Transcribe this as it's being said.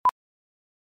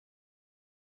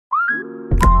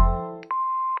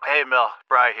Hey, Mel.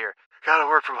 Bri here. Gotta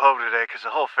work from home today because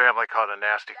the whole family caught a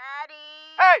nasty... Daddy!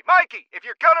 Hey, Mikey! If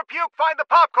you're gonna puke, find the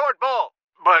popcorn bowl!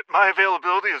 But my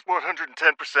availability is 110%.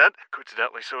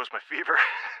 Coincidentally, so is my fever.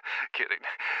 Kidding.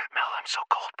 Mel, I'm so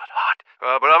cold but hot.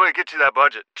 But I'm gonna get you that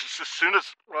budget just as soon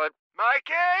as...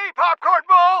 Mikey! Popcorn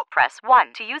bowl! Press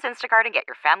 1 to use Instacart and get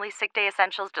your family's sick day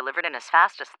essentials delivered in as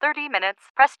fast as 30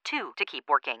 minutes. Press 2 to keep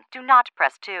working. Do not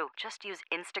press 2. Just use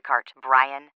Instacart,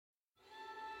 Brian.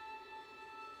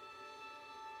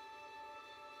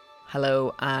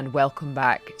 Hello and welcome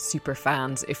back,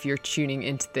 superfans, if you're tuning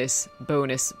into this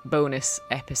bonus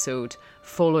episode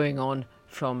following on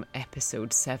from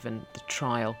episode 7, the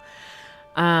trial.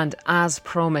 And as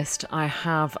promised, I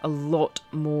have a lot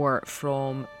more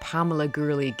from Pamela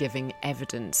Gourlay giving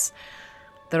evidence.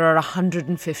 There are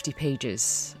 150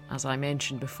 pages. As I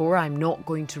mentioned before, I'm not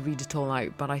going to read it all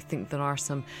out, but I think there are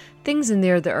some things in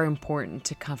there that are important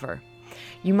to cover.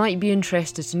 You might be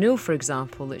interested to know, for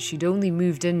example, that she'd only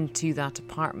moved into that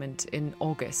apartment in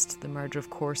August. The murder, of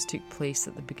course, took place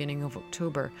at the beginning of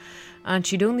October. And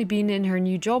she'd only been in her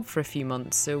new job for a few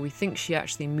months, so we think she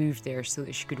actually moved there so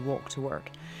that she could walk to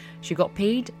work. She got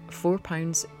paid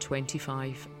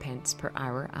 £4.25 per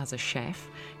hour as a chef.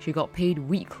 She got paid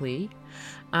weekly,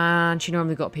 and she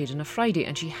normally got paid on a Friday.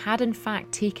 And she had, in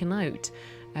fact, taken out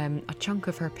a chunk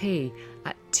of her pay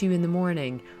at 2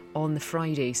 a.m. on the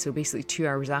Friday, so basically 2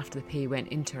 hours after the pay went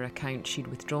into her account, she'd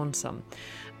withdrawn some.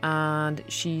 And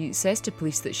she says to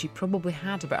police that she probably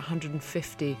had about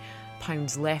 £150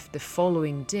 left the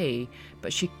following day,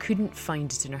 but she couldn't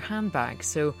find it in her handbag.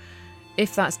 So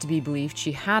if that's to be believed,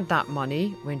 she had that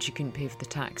money when she couldn't pay for the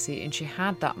taxi, and she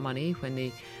had that money when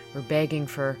they were begging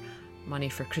for money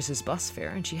for Chris's bus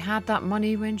fare, and she had that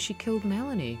money when she killed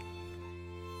Melanie.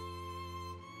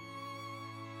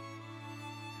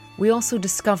 We also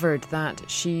discovered that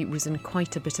she was in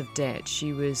quite a bit of debt.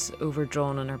 She was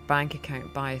overdrawn on her bank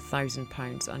account by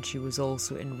 £1,000, and she was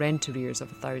also in rent arrears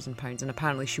of £1,000, and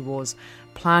apparently she was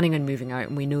planning on moving out,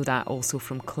 and we know that also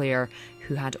from Claire,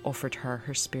 who had offered her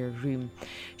spare room.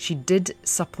 She did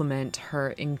supplement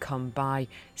her income by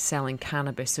selling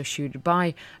cannabis, so she would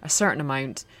buy a certain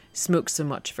amount, smoke so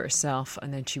much for herself,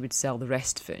 and then she would sell the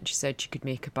rest of it, and she said she could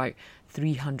make about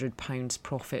 £300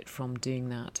 profit from doing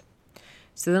that.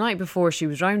 So the night before she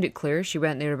was round at Claire, she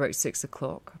went there about 6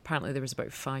 o'clock. Apparently there was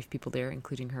about 5 people there,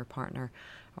 including her partner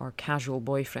or casual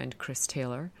boyfriend, Chris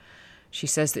Taylor. She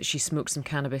says that she smoked some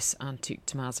cannabis and took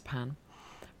temazepam.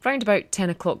 Round about 10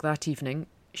 o'clock that evening,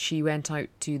 she went out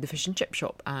to the fish and chip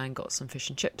shop and got some fish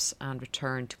and chips and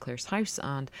returned to Claire's house,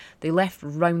 and they left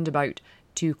round about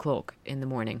 2 o'clock in the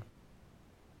morning.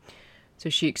 So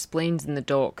she explains in the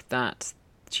doc that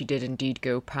she did indeed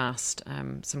go past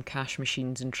some cash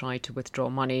machines and tried to withdraw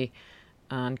money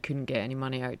and couldn't get any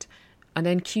money out. And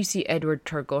then QC Edward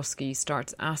Targowski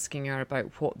starts asking her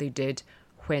about what they did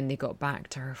when they got back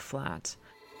to her flat.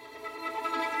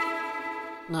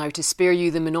 Now, to spare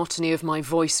you the monotony of my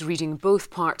voice reading both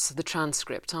parts of the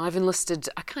transcript, I've enlisted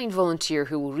a kind volunteer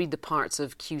who will read the parts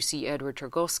of QC Edward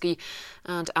Targowski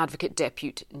and Advocate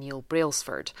Depute Neil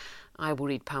Brailsford. I will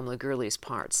read Pamela Gourlay's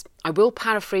parts. I will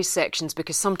paraphrase sections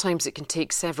because sometimes it can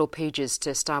take several pages to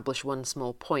establish one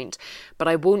small point, but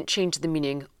I won't change the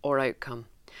meaning or outcome.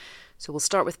 So we'll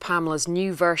start with Pamela's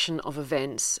new version of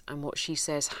events and what she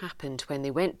says happened when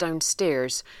they went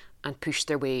downstairs and pushed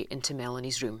their way into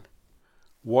Melanie's room.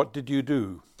 What did you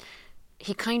do?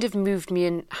 He kind of moved me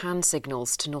in hand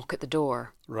signals to knock at the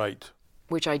door. Right.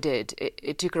 Which I did.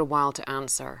 It took her a while to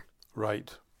answer.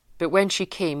 Right. But when she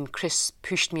came, Chris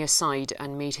pushed me aside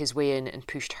and made his way in and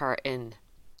pushed her in.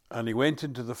 And he went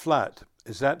into the flat.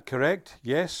 Is that correct?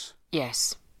 Yes?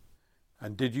 Yes.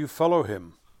 And did you follow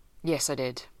him? Yes, I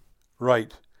did.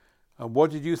 Right. And what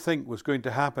did you think was going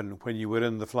to happen when you were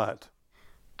in the flat?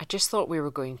 I just thought we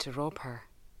were going to rob her.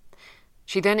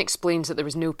 She then explains that there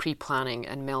was no pre-planning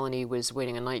and Melanie was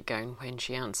wearing a nightgown when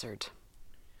she answered.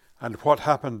 And what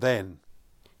happened then?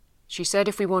 She said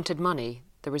if we wanted money,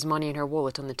 there was money in her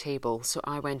wallet on the table, so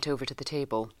I went over to the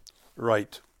table.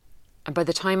 Right. And by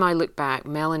the time I looked back,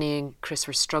 Melanie and Chris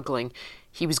were struggling.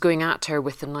 He was going at her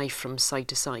with the knife from side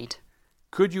to side.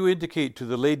 Could you indicate to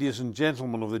the ladies and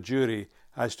gentlemen of the jury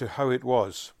as to how it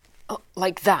was? Oh,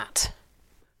 like that?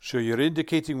 So you're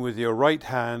indicating with your right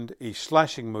hand a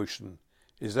slashing motion.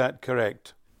 Is that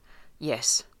correct?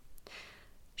 Yes.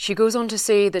 She goes on to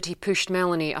say that he pushed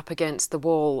Melanie up against the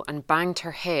wall and banged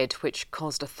her head, which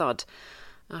caused a thud.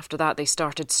 After that, they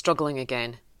started struggling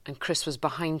again, and Chris was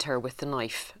behind her with the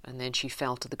knife, and then she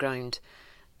fell to the ground.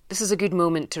 This is a good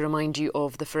moment to remind you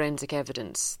of the forensic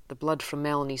evidence. The blood from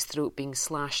Melanie's throat being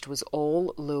slashed was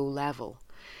all low level.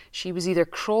 She was either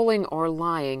crawling or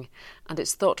lying, and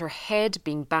it's thought her head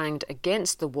being banged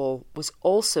against the wall was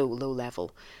also low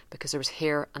level because there was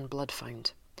hair and blood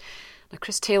found. Now,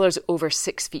 Chris Taylor's over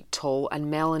 6 feet tall and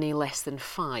Melanie less than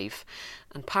 5,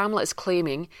 and Pamela is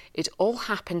claiming it all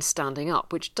happened standing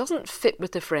up, which doesn't fit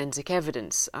with the forensic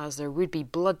evidence, as there would be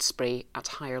blood spray at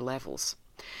higher levels.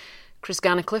 Chris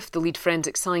Gannicliffe, the lead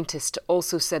forensic scientist,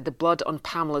 also said the blood on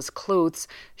Pamela's clothes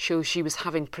shows she was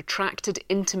having protracted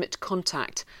intimate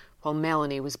contact while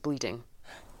Melanie was bleeding.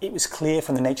 It was clear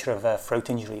from the nature of her throat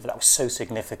injury that was so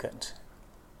significant,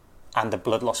 and the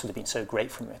blood loss would have been so great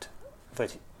from it,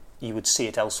 that you would see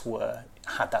it elsewhere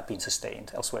had that been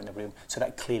sustained elsewhere in the room. So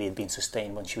that clearly had been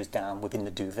sustained when she was down within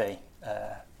the duvet.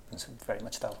 It's very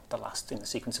much the last in the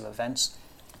sequence of events.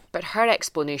 But her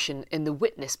explanation in the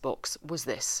witness box was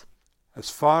this.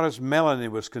 As far as Melanie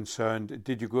was concerned,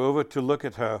 did you go over to look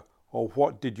at her, or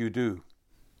what did you do?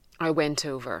 I went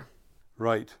over.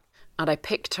 Right. And I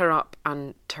picked her up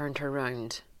and turned her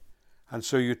round. And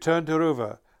so you turned her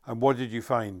over, and what did you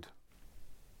find?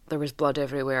 There was blood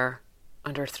everywhere,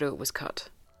 and her throat was cut.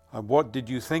 And what did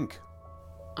you think?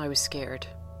 I was scared.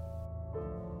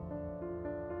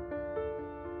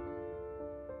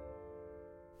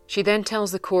 She then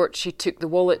tells the court she took the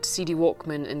wallet, CD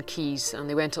Walkman and keys, and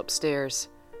they went upstairs.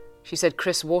 She said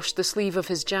Chris washed the sleeve of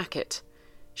his jacket.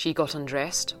 She got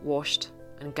undressed, washed,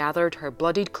 and gathered her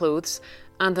bloodied clothes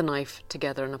and the knife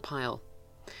together in a pile.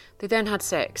 They then had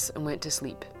sex and went to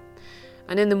sleep.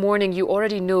 And in the morning, you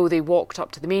already know they walked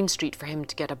up to the main street for him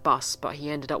to get a bus, but he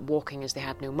ended up walking as they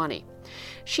had no money.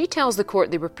 She tells the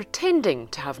court they were pretending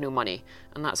to have no money,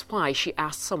 and that's why she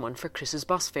asked someone for Chris's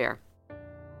bus fare.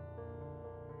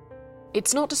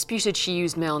 It's not disputed she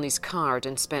used Melanie's card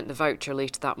and spent the voucher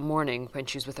later that morning when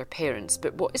she was with her parents,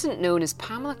 but what isn't known is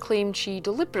Pamela claimed she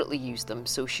deliberately used them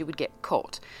so she would get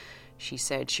caught. She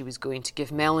said she was going to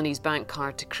give Melanie's bank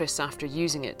card to Chris after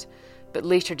using it, but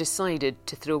later decided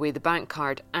to throw away the bank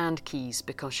card and keys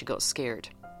because she got scared.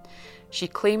 She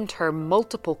claimed her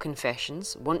multiple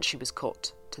confessions, once she was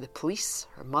caught, to the police,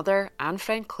 her mother and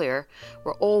friend Claire,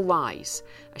 were all lies,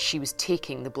 as she was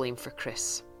taking the blame for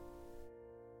Chris.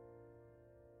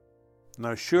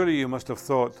 Now, surely you must have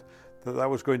thought that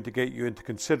was going to get you into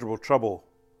considerable trouble.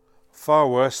 Far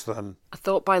worse than... I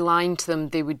thought by lying to them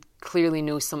they would clearly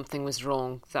know something was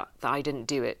wrong, that I didn't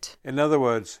do it. In other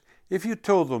words, if you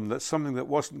told them that something that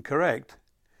wasn't correct,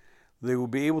 they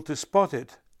would be able to spot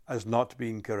it as not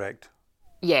being correct.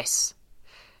 Yes.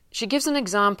 She gives an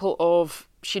example of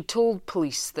she'd told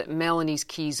police that Melanie's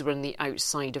keys were on the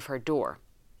outside of her door.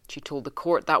 She told the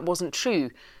court that wasn't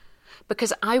true,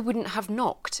 because I wouldn't have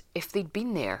knocked if they'd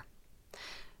been there.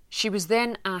 She was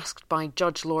then asked by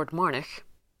Judge Lord Marnock,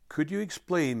 could you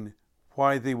explain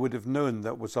why they would have known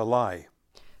that was a lie?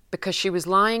 Because she was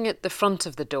lying at the front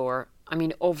of the door. I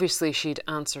mean, obviously she'd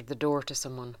answered the door to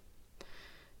someone.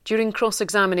 During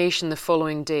cross-examination the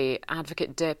following day,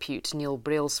 Advocate Depute Neil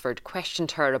Brailsford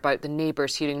questioned her about the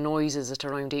neighbours hearing noises at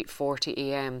around 8:40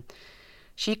 a.m.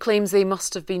 She claims they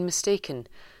must have been mistaken,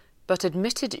 but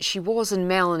admitted she was in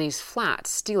Melanie's flat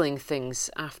stealing things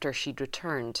after she'd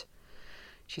returned.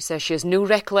 She says she has no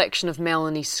recollection of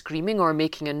Melanie screaming or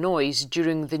making a noise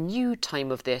during the new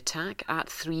time of the attack at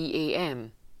 3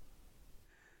 a.m.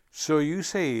 So you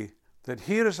say that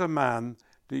here is a man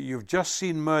that you've just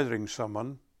seen murdering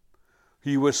someone,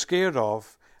 who you were scared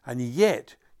of, and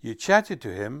yet you chatted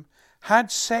to him, had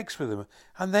sex with him,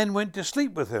 and then went to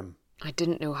sleep with him. I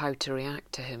didn't know how to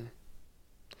react to him.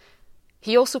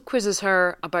 He also quizzes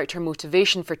her about her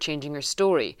motivation for changing her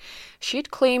story. She had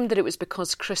claimed that it was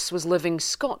because Chris was living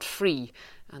scot-free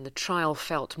and the trial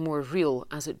felt more real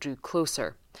as it drew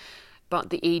closer.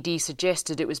 But the AD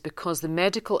suggested it was because the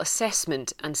medical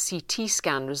assessment and CT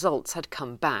scan results had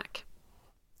come back.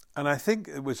 And I think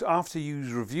it was after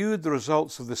you reviewed the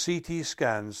results of the CT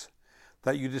scans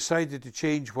that you decided to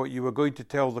change what you were going to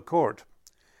tell the court.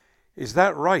 Is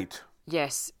that right?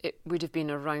 Yes, it would have been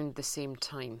around the same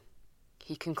time.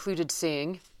 He concluded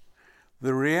saying,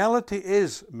 the reality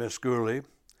is, Miss Gourlay,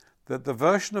 that the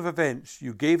version of events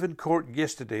you gave in court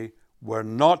yesterday were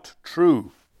not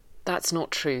true. That's not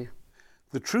true.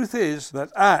 The truth is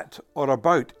that at or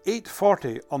about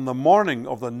 8:40 on the morning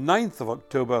of the 9th of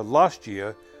October last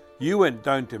year, you went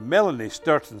down to Melanie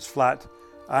Sturton's flat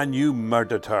and you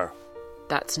murdered her.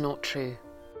 That's not true.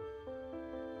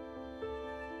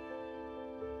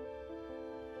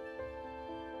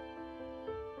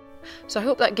 So I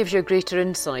hope that gives you a greater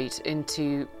insight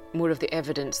into more of the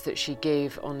evidence that she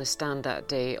gave on the stand that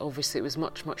day. Obviously it was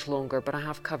much, much longer, but I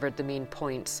have covered the main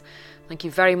points. Thank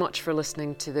you very much for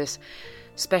listening to this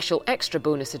special extra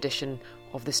bonus edition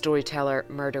of the Storyteller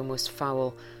Murder Most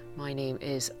Foul. My name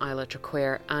is Isla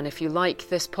Traquair, and if you like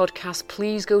this podcast,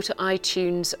 please go to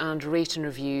iTunes and rate and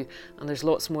review, and there's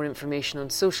lots more information on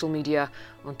social media,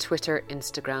 on Twitter,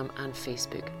 Instagram and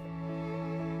Facebook.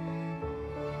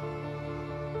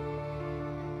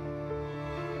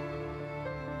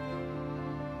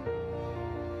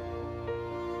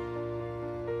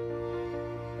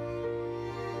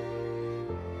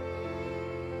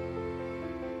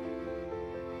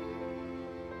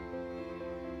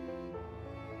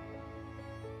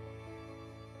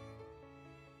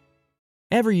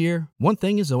 Every year, one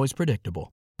thing is always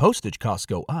predictable. Postage costs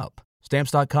go up.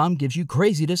 Stamps.com gives you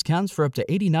crazy discounts for up to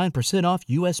 89% off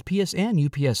USPS and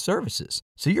UPS services,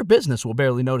 so your business will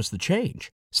barely notice the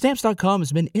change. Stamps.com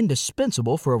has been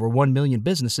indispensable for over 1 million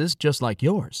businesses just like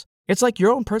yours. It's like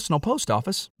your own personal post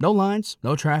office. No lines,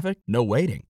 no traffic, no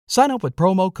waiting. Sign up with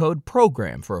promo code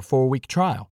PROGRAM for a 4-week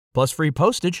trial, plus free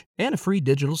postage and a free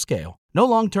digital scale. No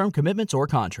long-term commitments or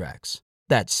contracts.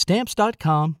 That's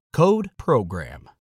Stamps.com, code PROGRAM.